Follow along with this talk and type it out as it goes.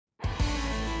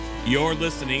You're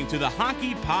listening to the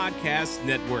Hockey Podcast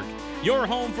Network, your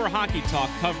home for hockey talk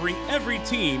covering every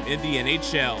team in the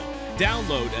NHL.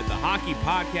 Download at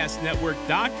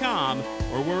thehockeypodcastnetwork.com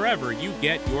or wherever you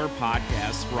get your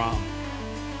podcasts from.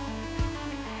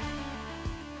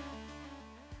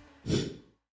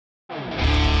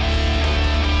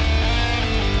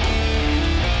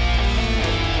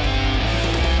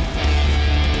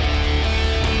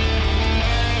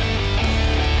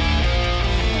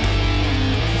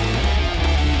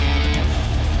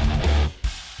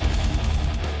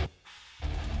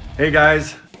 Hey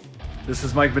guys, this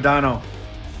is Mike Modano,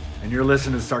 and you're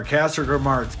listening to Sarcastic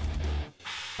Remarks.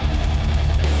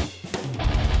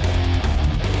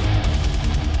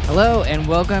 Hello and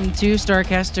welcome to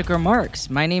Sarcastic Remarks.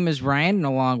 My name is Ryan, and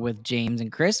along with James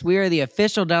and Chris, we are the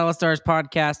official Dallas Stars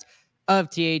podcast of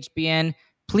THPN.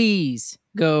 Please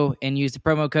go and use the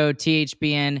promo code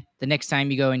THPN the next time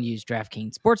you go and use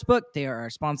DraftKings Sportsbook. They are our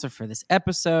sponsor for this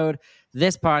episode,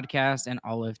 this podcast, and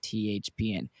all of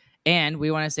THPN. And we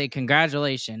want to say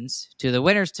congratulations to the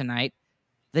winners tonight,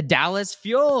 the Dallas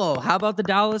Fuel. How about the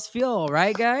Dallas Fuel,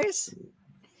 right, guys?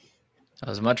 That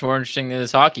was much more interesting than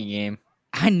this hockey game.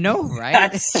 I know, right?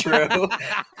 That's true.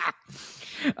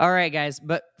 All right, guys,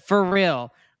 but for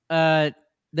real, the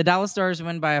Dallas Stars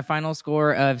win by a final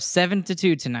score of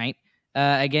 7-2 tonight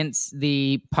against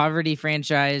the poverty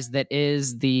franchise that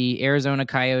is the Arizona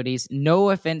Coyotes.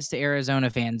 No offense to Arizona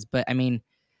fans, but I mean,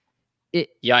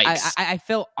 Yikes. I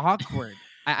felt awkward.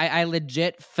 I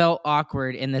legit felt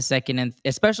awkward in the second and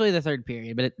especially the third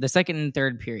period, but the second and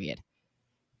third period.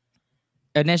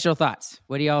 Initial thoughts.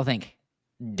 What do y'all think?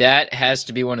 That has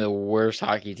to be one of the worst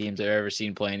hockey teams I've ever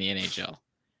seen play in the NHL.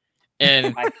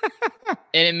 And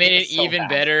it made it so even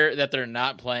better that they're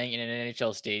not playing in an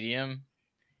NHL stadium.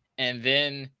 And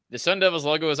then the Sun Devils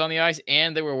logo was on the ice,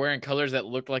 and they were wearing colors that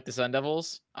looked like the Sun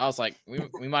Devils. I was like,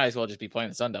 we might as well just be playing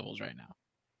the Sun Devils right now.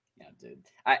 Yeah, dude.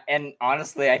 And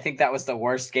honestly, I think that was the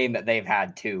worst game that they've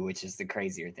had too, which is the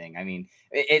crazier thing. I mean,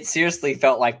 it seriously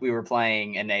felt like we were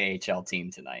playing an AHL team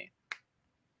tonight.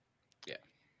 Yeah.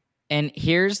 And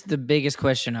here's the biggest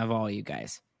question of all, you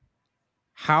guys.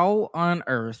 How on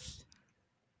earth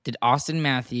did Austin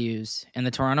Matthews and the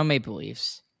Toronto Maple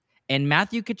Leafs and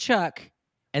Matthew Tkachuk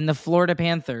and the Florida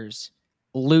Panthers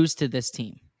lose to this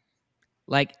team?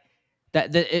 Like,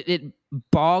 it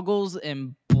boggles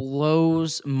and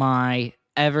blows my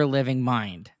ever-living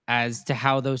mind as to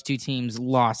how those two teams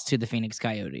lost to the Phoenix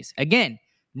Coyotes. Again,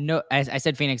 no, I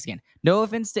said Phoenix again. No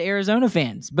offense to Arizona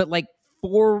fans, but like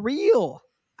for real.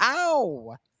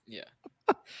 Ow. Yeah.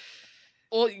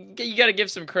 Well, you got to give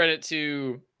some credit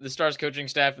to the Stars coaching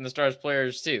staff and the Stars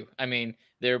players too. I mean,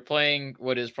 they're playing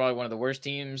what is probably one of the worst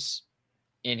teams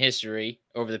in history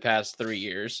over the past 3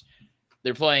 years.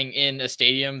 They're playing in a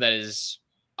stadium that is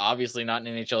obviously not an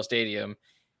NHL stadium,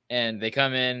 and they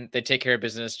come in, they take care of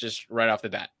business just right off the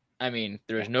bat. I mean,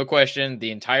 there was no question.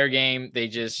 The entire game, they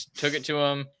just took it to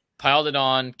them, piled it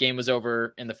on, game was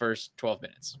over in the first 12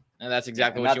 minutes. And that's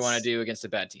exactly what you want to do against a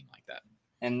bad team like that.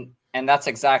 And that's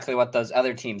exactly what those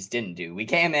other teams didn't do. We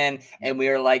came in and we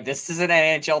were like, this is an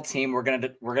NHL team. We're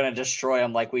gonna destroy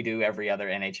them like we do every other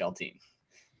NHL team.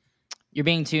 You're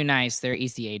being too nice. They're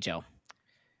ECHL.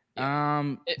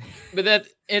 Yeah. But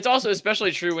it's also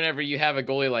especially true whenever you have a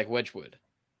goalie like Wedgwood.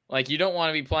 Like, you don't want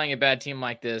to be playing a bad team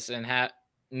like this and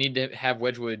need to have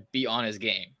Wedgwood be on his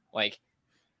game. Like,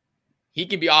 he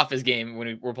can be off his game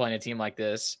when we're playing a team like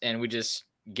this, and we just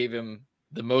gave him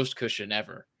the most cushion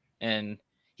ever. And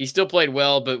he still played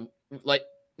well, but like,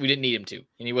 we didn't need him to,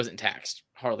 and he wasn't taxed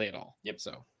hardly at all. Yep.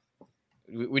 So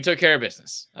we took care of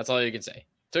business. That's all you can say.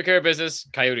 Took care of business.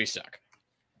 Coyotes suck.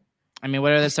 I mean,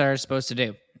 what are the Stars supposed to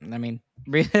do? I mean,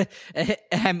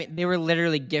 they were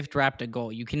literally gift wrapped a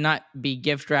goal. You cannot be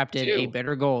gift wrapped a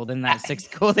better goal than that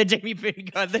sixth goal that Jamie Benn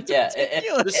got. That's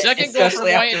ridiculous. The second goal from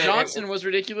Wyatt Johnson was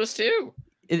ridiculous too.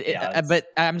 But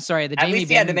I'm sorry, the Jamie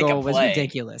Benn goal was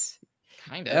ridiculous.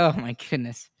 Kind of. Oh my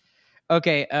goodness.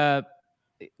 Okay.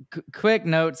 Quick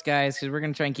notes, guys, because we're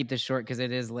gonna try and keep this short because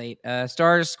it is late.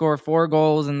 Stars score 4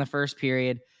 goals in the first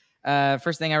period.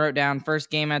 First thing I wrote down,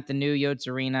 first game at the new Yotes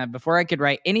Arena. Before I could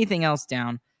write anything else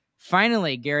down,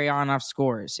 finally Gary Onoff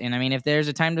scores. And I mean, if there's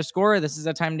a time to score, this is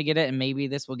a time to get it, and maybe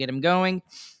this will get him going.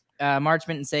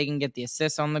 Marchment and Sagan get the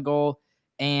assists on the goal,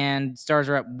 and Stars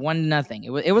are up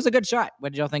 1-0. It was a good shot.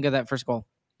 What did y'all think of that first goal?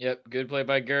 Yep, good play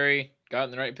by Gary. Got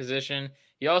in the right position.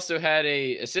 He also had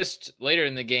a assist later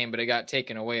in the game, but it got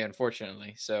taken away,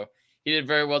 unfortunately. So he did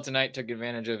very well tonight. Took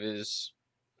advantage of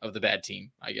the bad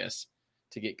team, I guess,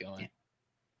 to get going.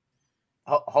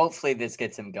 Hopefully this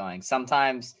gets him going.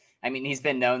 Sometimes, I mean, he's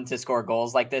been known to score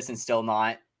goals like this and still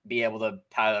not be able to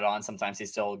pile it on. Sometimes he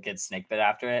still gets snake bit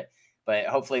after it, but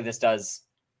hopefully this does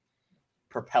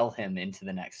propel him into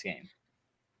the next game.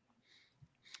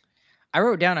 I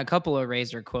wrote down a couple of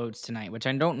Razor quotes tonight, which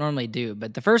I don't normally do,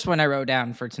 but the first one I wrote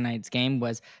down for tonight's game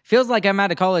was, "Feels like I'm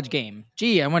at a college game.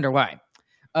 Gee, I wonder why."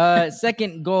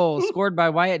 Second goal scored by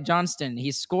Wyatt Johnston.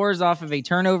 He scores off of a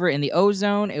turnover in the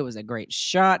O-zone. It was a great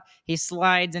shot. He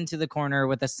slides into the corner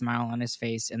with a smile on his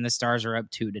face, and the Stars are up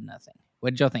 2-0. What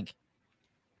did y'all think?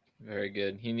 Very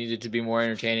good. He needed to be more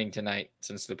entertaining tonight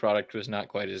since the product was not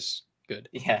quite as good.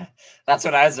 Yeah, that's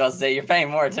what I was about to say. You're paying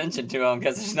more attention to him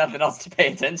because there's nothing else to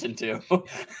pay attention to.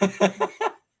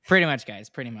 Pretty much, guys.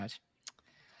 Pretty much.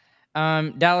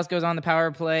 Dallas goes on the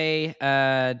power play.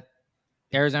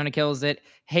 Arizona kills it.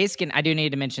 Heiskanen, I do need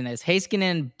to mention this.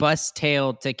 Heiskanen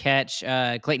bust-tailed to catch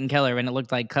Clayton Keller when it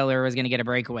looked like Keller was going to get a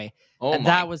breakaway. Oh, my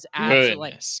that was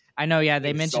absolutely. goodness. I know, yeah. They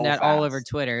He was mentioned so that all over fast.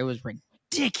 Twitter. It was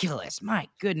ridiculous. My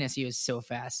goodness, he was so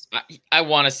fast. I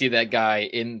want to see that guy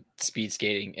in speed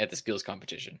skating at the skills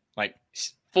competition. Like,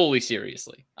 fully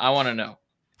seriously. I want to know.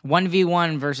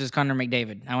 1v1 versus Connor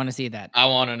McDavid. I want to see that. I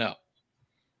want to know.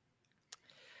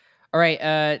 All right,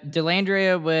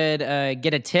 Delandria would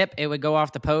get a tip. It would go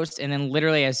off the post, and then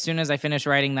literally as soon as I finish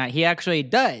writing that, he actually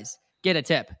does get a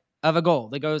tip of a goal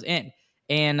that goes in.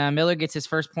 And Miller gets his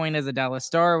first point as a Dallas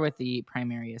Star with the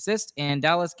primary assist, and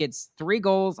Dallas gets 3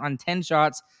 goals on 10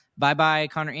 shots. Bye-bye,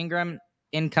 Connor Ingram.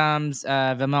 In comes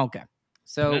Vejmelka.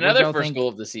 So And another first goal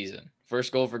of the season.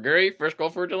 First goal for Gurry, first goal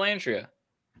for Delantria.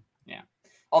 Yeah.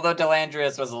 Although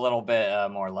Delandrius was a little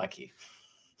bit more lucky.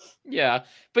 Yeah,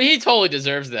 but he totally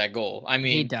deserves that goal. I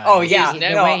mean, He does. Oh, yeah. His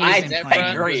net- No, his I net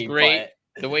front agree. was great.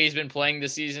 But The way he's been playing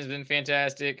this season has been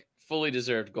fantastic. Fully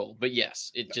deserved goal. But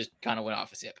yes, it just kind of went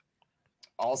off his hip.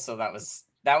 also, that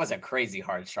was a crazy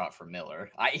hard shot for Miller.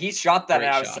 He shot that Great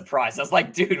and I was shot. surprised. I was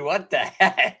like, dude, what the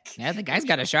heck? Yeah, the guy's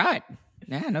got a shot.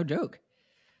 Yeah, no joke.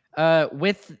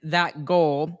 With that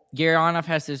goal, Gurianov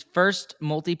has his first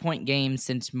multi-point game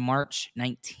since March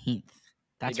 19th.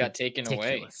 That's It got taken away.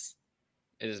 ridiculous.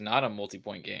 It is not a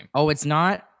multi-point game. Oh, it's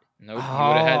not? Nope. He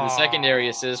would have had the secondary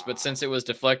assist, but since it was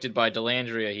deflected by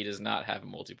Delandria, he does not have a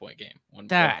multi-point game.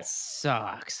 That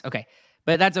sucks. Okay.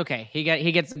 But that's okay. He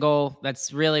gets the goal.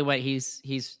 That's really what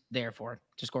he's there for,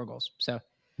 to score goals. So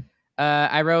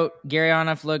I wrote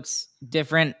Gurianov looks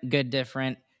different, good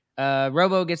different.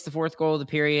 Robo gets the 4th goal of the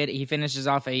period. He finishes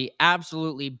off a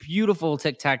absolutely beautiful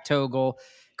tic-tac-toe goal.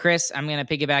 Chris, I'm going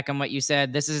to piggyback on what you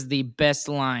said. This is the best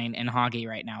line in hockey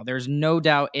right now. There's no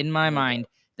doubt in my mind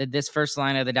that this first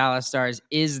line of the Dallas Stars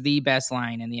is the best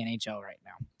line in the NHL right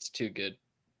now. It's too good.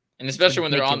 And especially when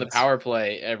they're on the ridiculous. power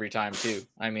play every time, too.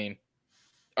 I mean,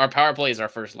 our power play is our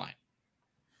first line.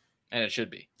 And it should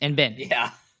be. And Ben.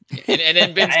 Yeah. And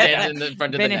then Ben stands in the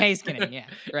front of Ben the and net. Heiskanen, yeah,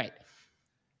 right.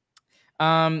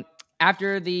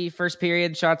 After the first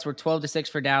period, shots were 12-6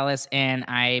 for Dallas, and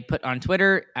I put on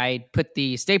Twitter, I put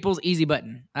the Staples easy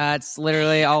button. That's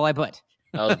literally all I put.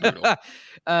 That was brutal.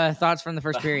 Thoughts from the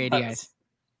first period, you guys?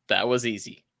 That was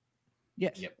easy.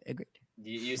 Yes, Yep. agreed.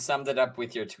 You summed it up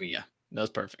with your tweet. Yeah. That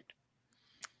was perfect.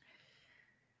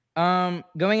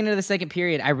 Going into the second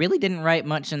period, I really didn't write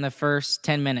much in the first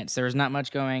 10 minutes. There was not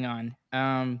much going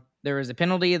on. There was a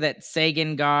penalty that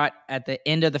Sagan got at the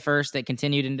end of the first that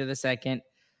continued into the second.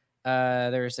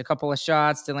 There's a couple of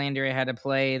shots Delandria had to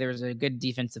play. There was a good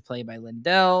defensive play by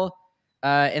Lindell.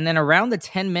 And then around the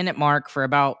 10-minute mark for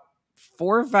about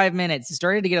 4 or 5 minutes, it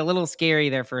started to get a little scary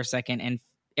there for a second. And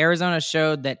Arizona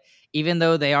showed that even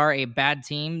though they are a bad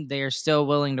team, they are still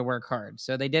willing to work hard.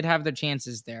 So they did have their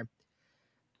chances there.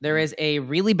 There is a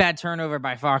really bad turnover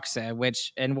by Foxa,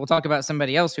 and we'll talk about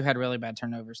somebody else who had really bad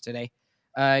turnovers today.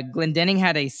 Glendening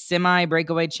had a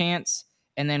semi-breakaway chance,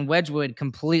 and then Wedgwood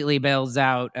completely bails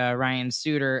out Ryan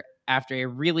Suter after a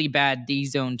really bad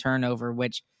D-zone turnover,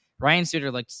 which Ryan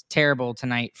Suter looks terrible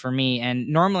tonight for me. And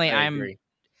normally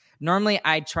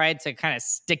I tried to kind of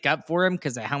stick up for him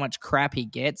because of how much crap he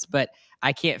gets, but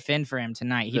I can't fend for him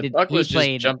tonight. The puck was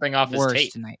played just jumping off his worse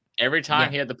tape. tonight. Every time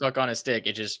Yeah. he had the puck on his stick,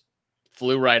 it just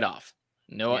flew right off.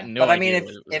 No. But I mean, idea what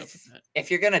was up with that.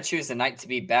 if you're gonna choose a night to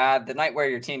be bad, the night where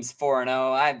your team's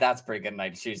 4-0, that's a pretty good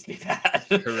night to choose to be bad.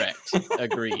 Correct.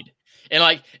 Agreed.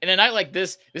 And in a night like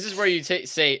this is where you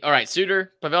say, all right,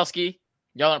 Suter, Pavelski,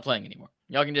 y'all aren't playing anymore.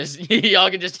 Y'all can just take Chill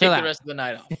the out. rest of the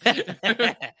night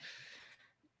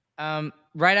off.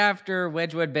 Right after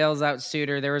Wedgwood bails out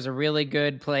Suter, there was a really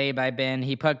good play by Ben.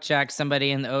 He puck checks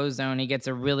somebody in the O-zone. He gets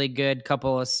a really good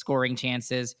couple of scoring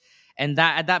chances. And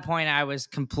at that point, I was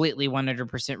completely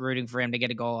 100% rooting for him to get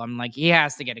a goal. I'm like, he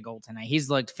has to get a goal tonight. He's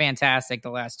looked fantastic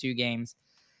the last 2 games.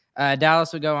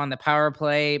 Dallas would go on the power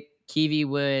play. Kiwi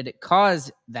would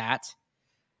cause that.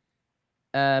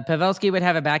 Pavelski would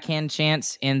have a backhand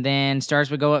chance, and then Stars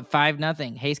would go up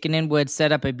 5-0. Heiskanen would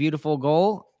set up a beautiful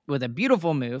goal with a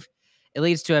beautiful move. It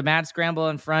leads to a mad scramble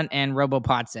in front and Robo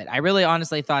pots it. I really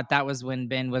honestly thought that was when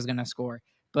Ben was going to score,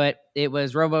 but it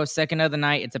was Robo's second of the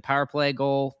night. It's a power play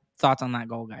goal. Thoughts on that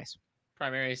goal, guys?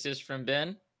 Primary assist from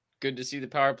Ben. Good to see the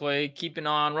power play keeping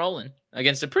on rolling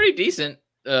against a pretty decent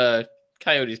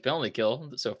Coyotes penalty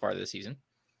kill so far this season.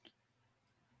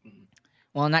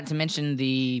 Well, not to mention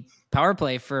the power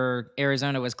play for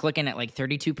Arizona was clicking at like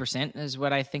 32% is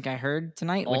what I think I heard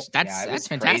tonight, which that's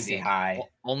fantastic. Crazy high.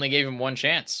 Only gave him one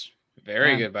chance.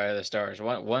 Very good by the Stars.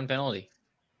 One penalty.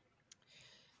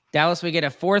 Dallas would get a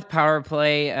fourth power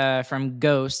play from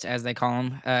Ghost, as they call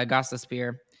him,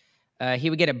 Gostisbehere. He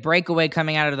would get a breakaway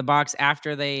coming out of the box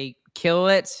after they kill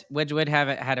it. Wedgwood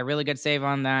had a really good save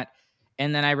on that.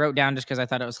 And then I wrote down, just because I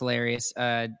thought it was hilarious,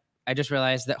 I just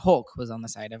realized that Hulk was on the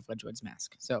side of Wedgwood's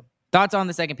mask. So thoughts on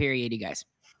the second period, you guys?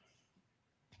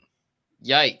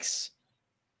 Yikes.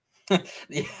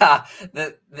 Yeah,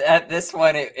 at this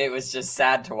one, it was just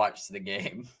sad to watch the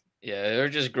game. Yeah, they're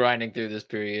just grinding through this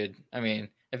period. I mean,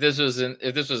 if this was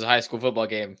a high school football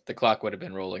game, the clock would have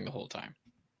been rolling the whole time.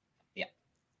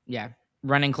 Yeah,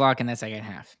 running clock in the second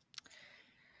half.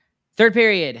 Third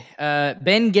period,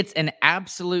 Ben gets an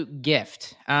absolute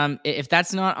gift. If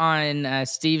that's not on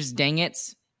Steve's dang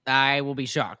it's, I will be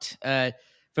shocked.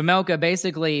 Vejmelka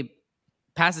basically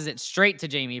passes it straight to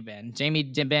Jamie Benn. Jamie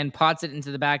Benn pots it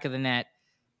into the back of the net.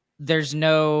 There's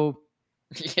no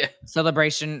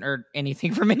celebration or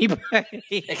anything from anybody.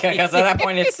 Because at that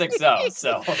point, it's 6-0.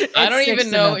 So I don't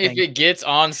even know if it gets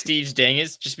on Steve's dang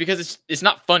it's, just because it's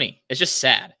not funny. It's just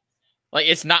sad. Like,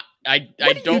 it's not. I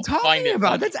don't find it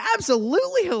funny. That's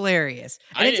absolutely hilarious.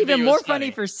 And it's even more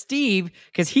funny for Steve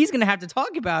because he's going to have to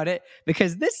talk about it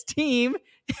because this team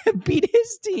beat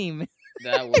his team.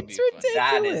 That would be ridiculous.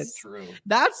 That is true.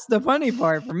 That's the funny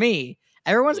part for me.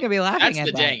 Everyone's going to be laughing at that.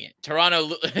 That's the dang it.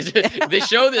 Toronto, they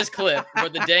show this clip,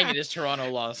 but the dang it is Toronto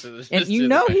lost. And you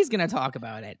know he's going to talk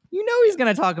about it. You know he's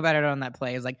going to talk about it on that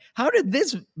play. It's like, how did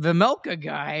this Vejmelka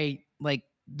guy, like,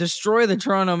 destroy the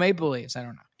Toronto Maple Leafs? I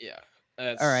don't know. Yeah.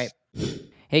 All right.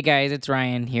 Hey guys, it's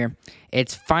Ryan here.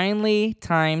 It's finally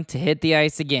time to hit the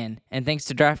ice again. And thanks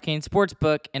to DraftKings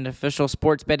Sportsbook, an official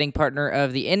sports betting partner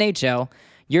of the NHL,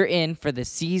 you're in for the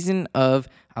season of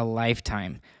a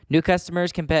lifetime. New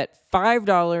customers can bet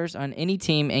 $5 on any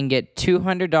team and get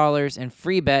 $200 in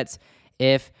free bets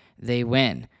if they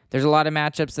win. There's a lot of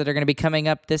matchups that are going to be coming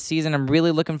up this season. I'm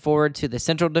really looking forward to the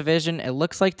Central Division. It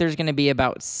looks like there's going to be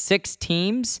about 6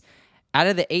 teams out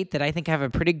of the 8 that I think have a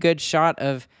pretty good shot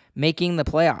of making the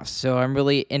playoffs. So I'm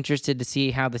really interested to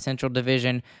see how the Central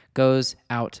Division goes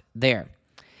out there.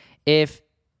 If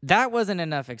that wasn't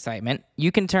enough excitement,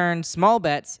 you can turn small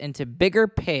bets into bigger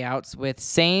payouts with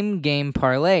same-game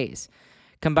parlays.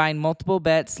 Combine multiple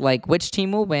bets like which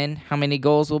team will win, how many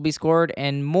goals will be scored,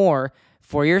 and more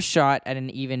for your shot at an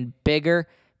even bigger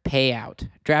payout.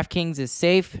 DraftKings is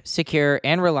safe, secure,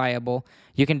 and reliable.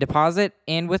 You can deposit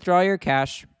and withdraw your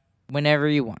cash whenever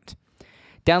you want.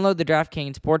 Download the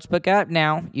DraftKings Sportsbook app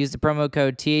now. Use the promo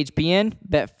code THPN.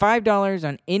 Bet $5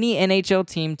 on any NHL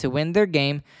team to win their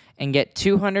game and get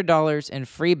 $200 in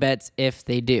free bets if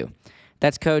they do.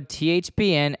 That's code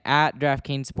THPN at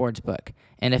DraftKings Sportsbook,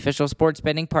 an official sports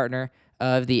betting partner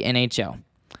of the NHL.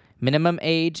 Minimum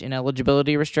age and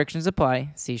eligibility restrictions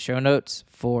apply. See show notes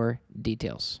for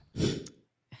details.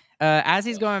 As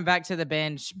he's going back to the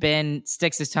bench, Ben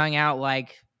sticks his tongue out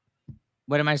like,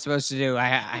 what am I supposed to do? I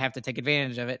have to take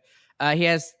advantage of it.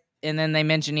 And then they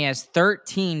mention he has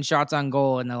 13 shots on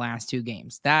goal in the last 2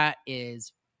 games. That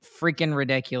is freaking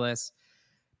ridiculous.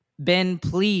 Ben,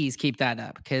 please keep that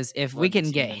up, because if we can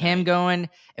get him going,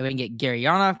 and we can get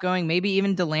Gurianov going, maybe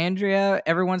even Dellandrea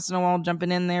every once in a while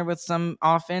jumping in there with some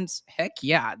offense, heck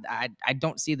yeah, I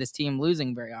don't see this team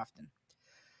losing very often.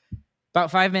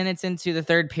 About 5 minutes into the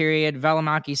third period,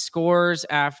 Valimaki scores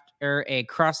after a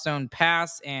cross-zone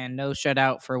pass and no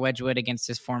shutout for Wedgwood against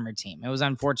his former team. It was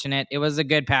unfortunate. It was a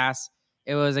good pass.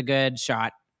 It was a good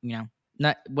shot.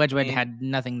 Wedgwood had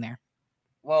nothing there.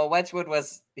 Well, Wedgwood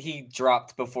he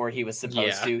dropped before he was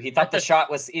supposed to. He thought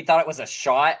it was a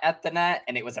shot at the net,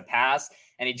 and it was a pass.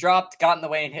 And he dropped, got in the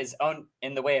way of his own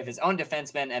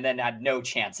defenseman, and then had no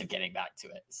chance of getting back to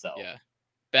it. So yeah,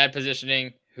 bad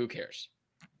positioning. Who cares?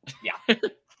 Yeah.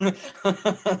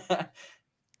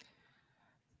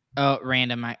 Oh,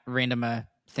 random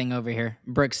thing over here.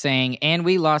 Brooks saying, and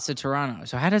we lost to Toronto.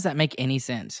 So how does that make any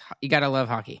sense? You got to love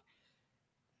hockey.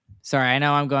 Sorry, I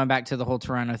know I'm going back to the whole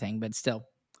Toronto thing, but still.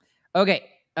 Okay.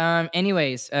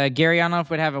 Anyways, Gurianov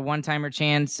would have a one-timer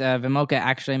chance. Vejmelka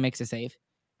actually makes a save.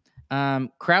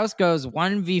 Kraus goes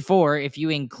 1v4 if you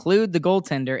include the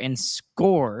goaltender and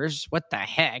scores. What the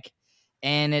heck?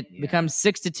 And it becomes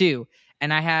 6-2.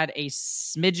 And I had a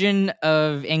smidgen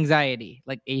of anxiety,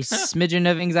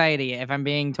 if I'm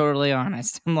being totally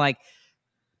honest. I'm like,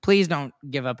 please don't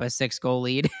give up a 6-goal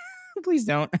lead. Please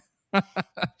don't.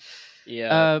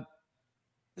 Yeah.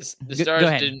 The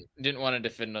Stars didn't want to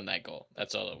defend on that goal.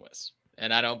 That's all it was.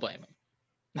 And I don't blame them.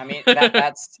 I mean,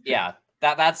 that's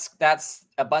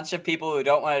a bunch of people who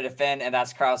don't want to defend, and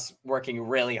that's Kraus working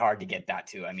really hard to get that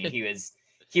too. I mean, he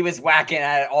was whacking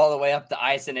at it all the way up the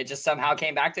ice, and it just somehow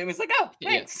came back to him. He's like, "Oh,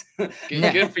 thanks."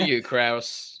 Yeah. Good for you,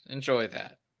 Kraus. Enjoy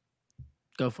that.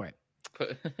 Go for it.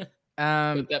 Put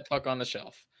that puck on the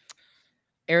shelf.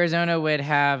 Arizona would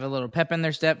have a little pep in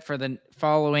their step for the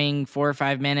following 4 or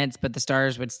 5 minutes, but the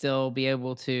Stars would still be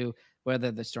able to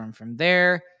weather the storm from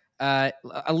there. A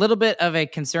little bit of a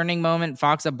concerning moment.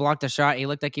 Fox had blocked a shot. He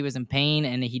looked like he was in pain,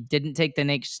 and he didn't take the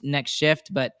next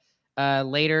shift, but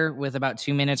later, with about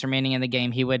 2 minutes remaining in the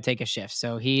game, he would take a shift.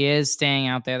 So he is staying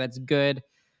out there. That's good.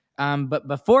 But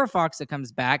before Fox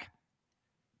comes back,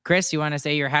 Chris, you want to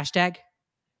say your hashtag?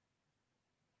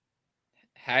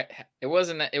 It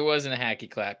wasn't a hacky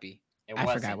clappy.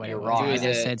 I forgot what it was. I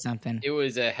just said something. It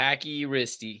was a hacky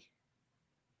wristy.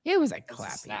 It was a clappy.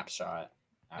 It's a snapshot.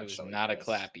 It was not a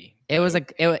clappy. It was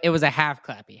a half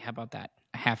clappy. How about that?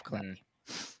 A half clappy.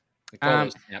 We call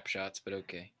those snapshots, but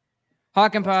okay.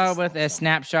 Hakanpää with a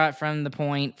snapshot from the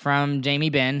point from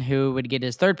Jamie Benn, who would get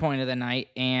his 3rd point of the night,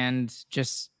 and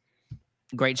just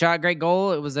great shot, great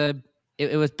goal. It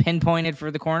was pinpointed for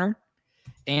the corner,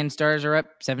 and Stars are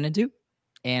up 7-2.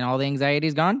 And all the anxiety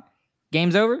is gone.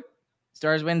 Game's over.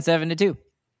 Stars win 7-2.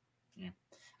 Yeah.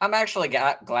 I'm actually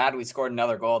glad we scored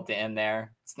another goal at the end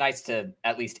there. It's nice to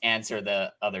at least answer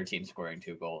the other team scoring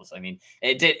 2 goals. I mean,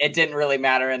 it didn't really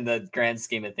matter in the grand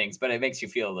scheme of things, but it makes you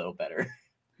feel a little better.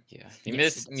 Yeah, you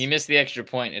miss the extra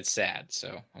point. It's sad.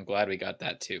 So I'm glad we got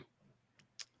that too.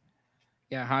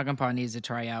 Yeah, Hakanpää needs to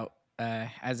try out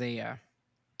as a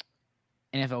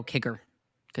NFL kicker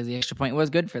because the extra point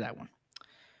was good for that one.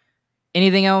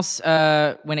 Anything else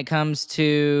when it comes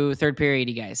to 3rd period,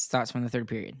 you guys? Thoughts from the 3rd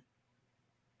period?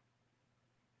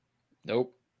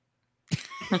 Nope.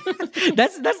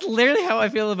 That's literally how I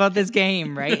feel about this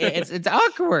game, right? It's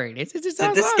awkward. It's did this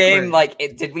awkward.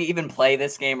 Game did we even play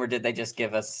this game, or did they just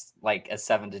give us like a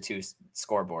 7-2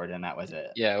 scoreboard and that was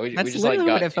it? Yeah, that's we just literally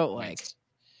what it felt points.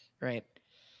 Like.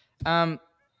 Right.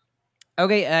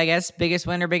 Okay, I guess biggest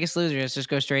winner, biggest loser. Let's just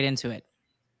go straight into it.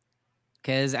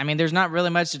 Because, I mean, there's not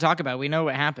really much to talk about. We know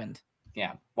what happened.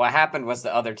 Yeah. What happened was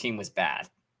the other team was bad.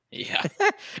 Yeah.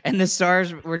 And the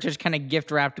Stars were just kind of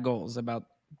gift-wrapped goals about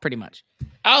pretty much.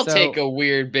 I'll take a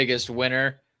weird biggest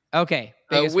winner. Okay.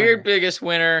 Biggest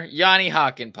winner, Jani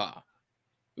Hakanpää.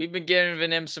 We've been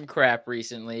giving him some crap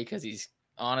recently because he's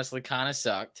honestly kind of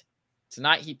sucked.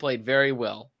 Tonight, he played very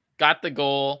well. Got the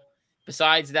goal.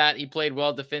 Besides that, he played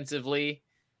well defensively.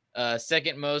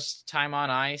 2nd most time on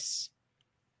ice.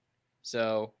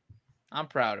 So, I'm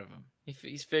proud of him.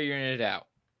 He's figuring it out.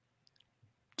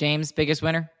 James, biggest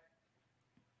winner?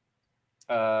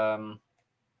 I'm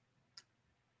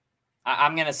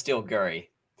going to steal Guri.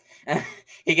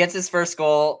 He gets his first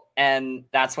goal, and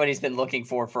that's what he's been looking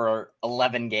for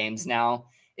 11 games now.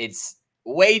 It's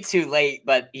way too late,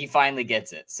 but he finally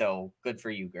gets it. So, good for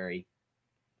you, Guri.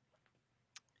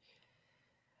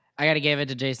 I got to give it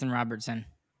to Jason Robertson.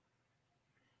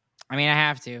 I mean, I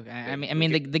have to. I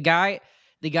mean, the guy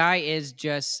is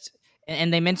just,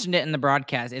 and they mentioned it in the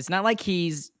broadcast. It's not like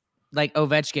he's like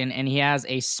Ovechkin and he has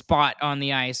a spot on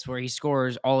the ice where he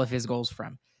scores all of his goals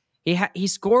from. He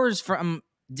scores from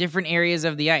different areas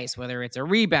of the ice, whether it's a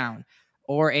rebound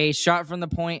or a shot from the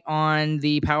point on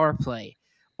the power play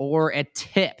or a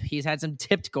tip. He's had some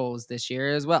tipped goals this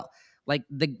year as well. Like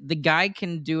the guy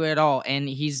can do it all, and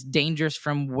he's dangerous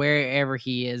from wherever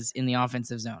he is in the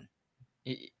offensive zone.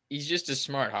 He's just a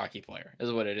smart hockey player,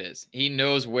 is what it is. He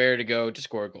knows where to go to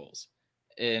score goals.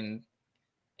 And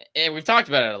we've talked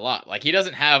about it a lot. Like, he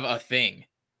doesn't have a thing.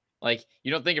 Like,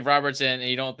 you don't think of Robertson, and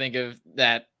you don't think of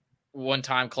that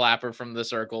one-time clapper from the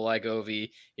circle like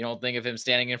Ovi. You don't think of him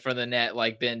standing in front of the net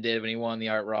like Ben did when he won the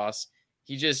Art Ross.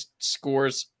 He just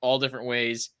scores all different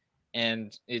ways,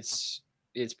 and it's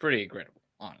pretty incredible,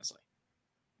 honestly.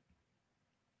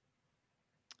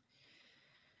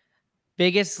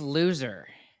 Biggest loser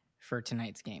for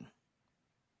tonight's game?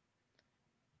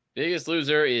 Biggest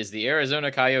loser is the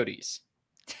Arizona Coyotes.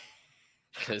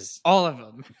 Because all of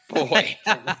them. Boy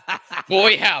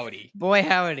howdy. Boy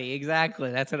howdy.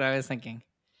 Exactly. That's what I was thinking.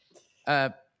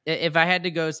 If I had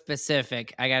to go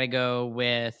specific, I got to go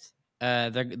with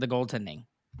the goaltending.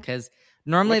 Because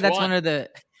Normally, Which that's one? one of the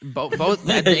both.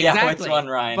 Yeah, Exactly. which one,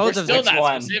 Ryan? Both We're of still them. not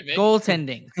one? specific.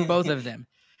 Goaltending, both of them.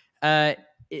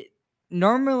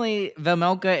 Normally,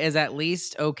 Vejmelka is at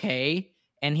least okay,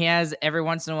 and he has every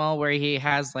once in a while where he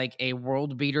has like a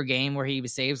world beater game where he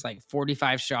saves like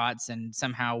 45 shots and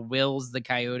somehow wills the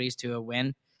Coyotes to a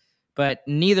win. But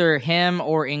neither him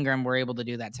or Ingram were able to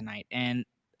do that tonight, and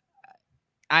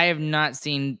I have not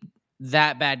seen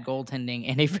that bad goaltending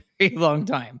in a very long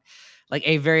time, like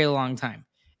a very long time.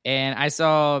 And I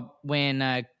saw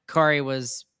when Kari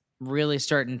was really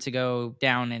starting to go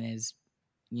down in his,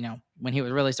 when he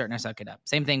was really starting to suck it up.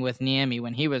 Same thing with Niemi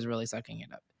when he was really sucking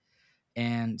it up.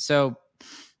 And so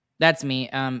that's me.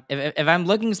 If I'm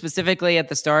looking specifically at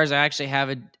the Stars, I actually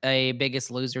have a biggest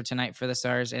loser tonight for the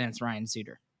Stars, and it's Ryan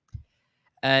Suter.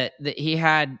 He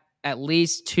had at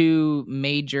least 2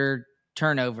 major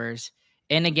turnovers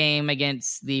in a game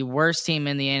against the worst team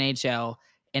in the NHL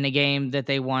in a game that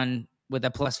they won with a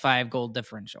 +5 goal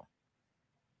differential.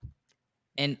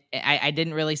 And I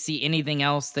didn't really see anything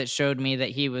else that showed me that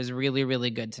he was really, really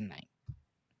good tonight.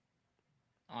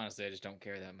 Honestly, I just don't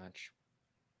care that much.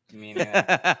 I mean,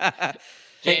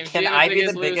 James, can you the I be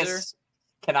biggest the loser? biggest?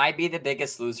 Can I be the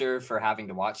biggest loser for having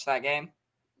to watch that game?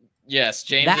 Yes,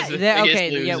 James is the biggest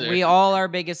okay, loser. yeah, we all are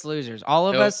biggest losers. All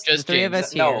of No, us, the just 3 of James.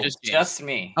 us here. No, Just James. just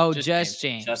me. Oh, just just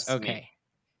James. Just me. Okay.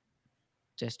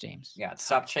 Just James. Yeah,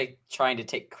 stop trying to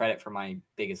take credit for my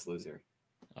biggest loser.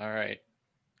 All right.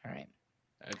 All right.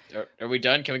 Are we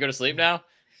done? Can we go to sleep now?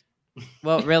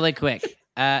 Well, really quick.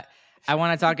 I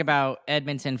want to talk about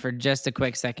Edmonton for just a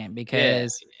quick second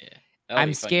because That'll I'm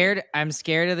be fun. scared. I'm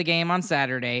scared of the game on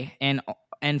Saturday, and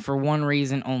for one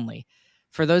reason only.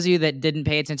 For those of you that didn't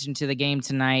pay attention to the game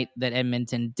tonight that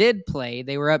Edmonton did play,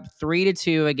 they were up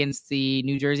 3-2 against the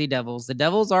New Jersey Devils. The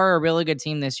Devils are a really good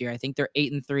team this year. I think they're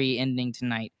 8-3 ending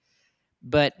tonight.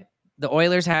 But the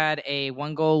Oilers had a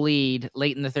 1-goal lead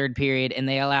late in the third period, and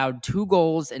they allowed 2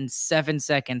 goals in 7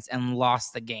 seconds and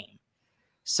lost the game.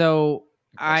 So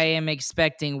I am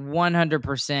expecting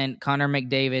 100% Connor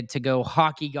McDavid to go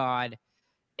hockey god.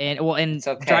 And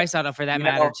Draisaitl for that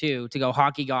matter too, to go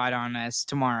hockey god on us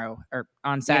tomorrow or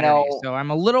on Saturday. So I'm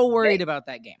a little worried about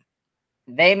that game.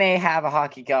 They may have a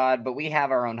hockey god, but we have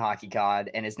our own hockey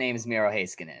god, and his name is Miro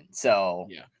Heiskanen. So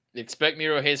Yeah. Expect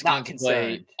Miro Heiskanen to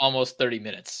play almost 30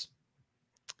 minutes.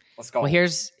 Let's go. Well,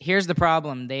 here's the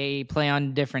problem. They play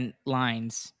on different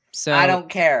lines. So I don't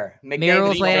care. Miro will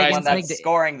McDavid's play the against one that's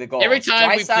scoring the goals. Every time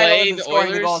we play the scoring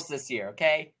the Oilers- goals this year,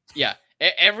 okay? Yeah.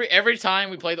 Every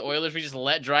time we play the Oilers, we just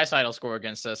let Draisaitl score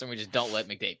against us, and we just don't let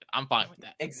McDavid. I'm fine with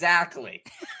that. Exactly.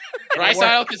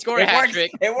 Draisaitl can score a hat trick.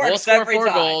 It works We'll score every 4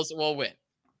 time. goals. We'll win.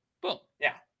 Boom.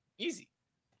 Yeah. Easy.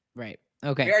 Right.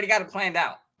 Okay. We already got it planned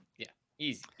out.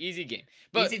 Easy game.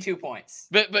 But Easy 2 points.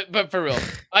 but for real,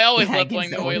 I always Yeah, love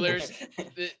playing against the the Oilers.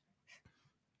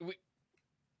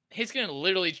 Heiskanen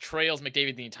literally trails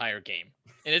McDavid the entire game,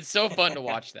 and it's so fun to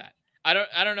watch that. I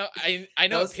don't know. I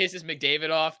know it pisses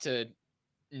McDavid off to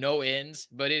no ends,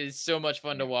 but it is so much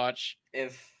fun to watch.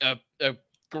 If A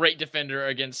great defender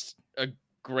against a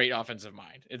great offensive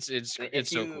mind. It's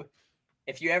so cool.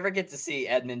 If you ever get to see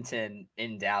Edmonton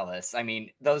in Dallas, I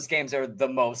mean, those games are the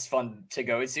most fun to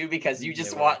go to because you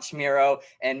just watch Miro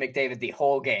and McDavid the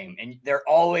whole game, and they're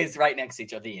always right next to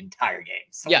each other the entire game.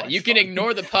 So Yeah, much you can fun.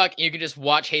 ignore the puck and you can just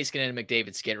watch Heiskanen and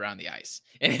McDavid skate around the ice.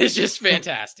 And it's just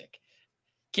fantastic.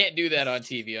 Can't do that on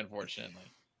TV,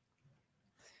 unfortunately.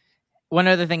 One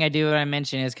other thing I do want to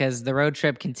mention is because the road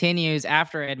trip continues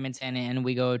after Edmonton and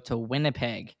we go to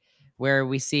Winnipeg, where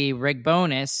we see Rick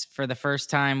Bowness for the first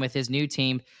time with his new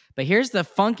team. But here's the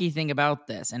funky thing about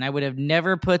this, and I would have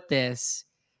never put this,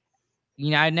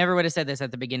 I never would have said this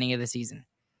at the beginning of the season.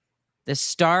 The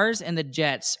Stars and the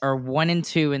Jets are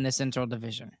 1-2 in the Central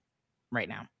Division right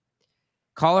now.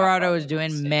 Colorado is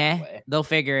doing meh. They'll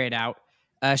figure it out.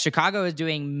 Chicago is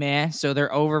doing meh, so they're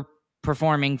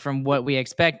overperforming from what we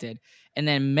expected. And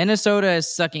then Minnesota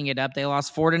is sucking it up. They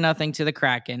lost 4-0 to the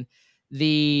Kraken.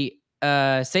 The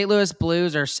St. Louis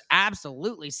Blues are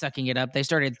absolutely sucking it up. They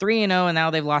started 3-0, and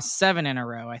now they've lost 7 in a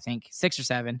row, I think. 6 or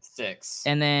 7. 6.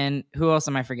 And then who else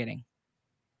am I forgetting?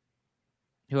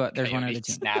 There's one other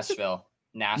team. Nashville.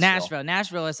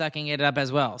 Nashville is sucking it up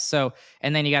as well. So,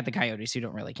 and then you got the Coyotes, who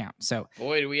don't really count. So,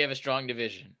 Boy, do we have a strong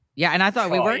division. yeah, and I thought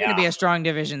we were going to be yeah. a strong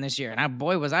division this year, and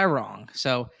boy, was I wrong.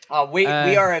 So, We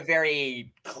are a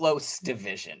very close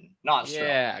division. Not strong.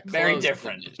 Yeah, very close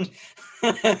different. division.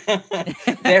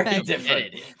 Very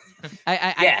different.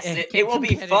 Yes, it will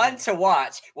be fun to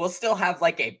watch. We'll still have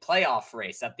like a playoff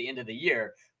race at the end of the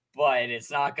year, but it's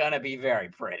not going to be very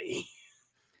pretty.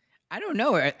 I don't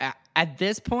know. at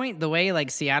this point, the way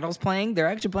like Seattle's playing, they're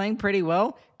actually playing pretty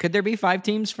well. Could there be 5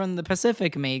 teams from the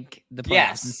Pacific make the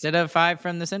playoffs instead of 5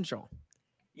 from the Central?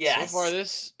 Yes. So far,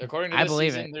 according to this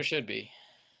season, there should be.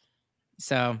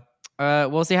 So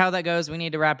we'll see how that goes. We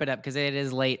need to wrap it up because it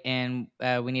is late and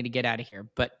we need to get out of here.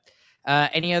 But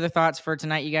any other thoughts for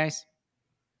tonight, you guys?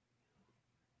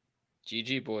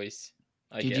 GG boys.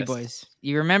 GG boys.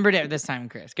 You remembered it this time,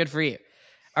 Chris. Good for you.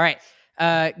 All right.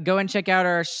 Go and check out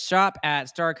our shop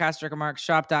at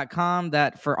starcastremarkshop.com.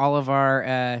 That for all of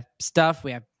our stuff,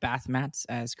 we have bath mats,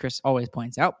 as Chris always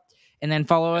points out. And then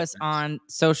follow us on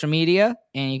social media.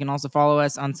 And you can also follow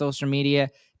us on social media.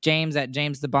 James at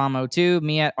JamesTheBomb02,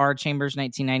 me at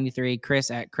RChambers1993, Chris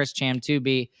at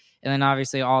ChrisCham2B, and then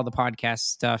obviously all the podcast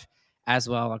stuff as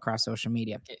well across social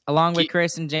media. Along with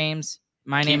Chris and James,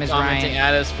 my name is Ryan. Keep commenting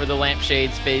at us for the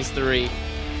lampshades phase 3.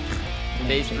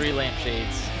 Phase 3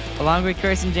 lampshades. Along with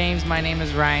Chris and James, my name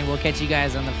is Ryan. We'll catch you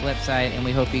guys on the flip side, and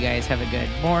we hope you guys have a good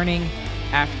morning,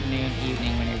 afternoon,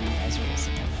 evening, whenever you guys are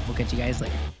listening. We'll catch you guys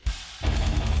later.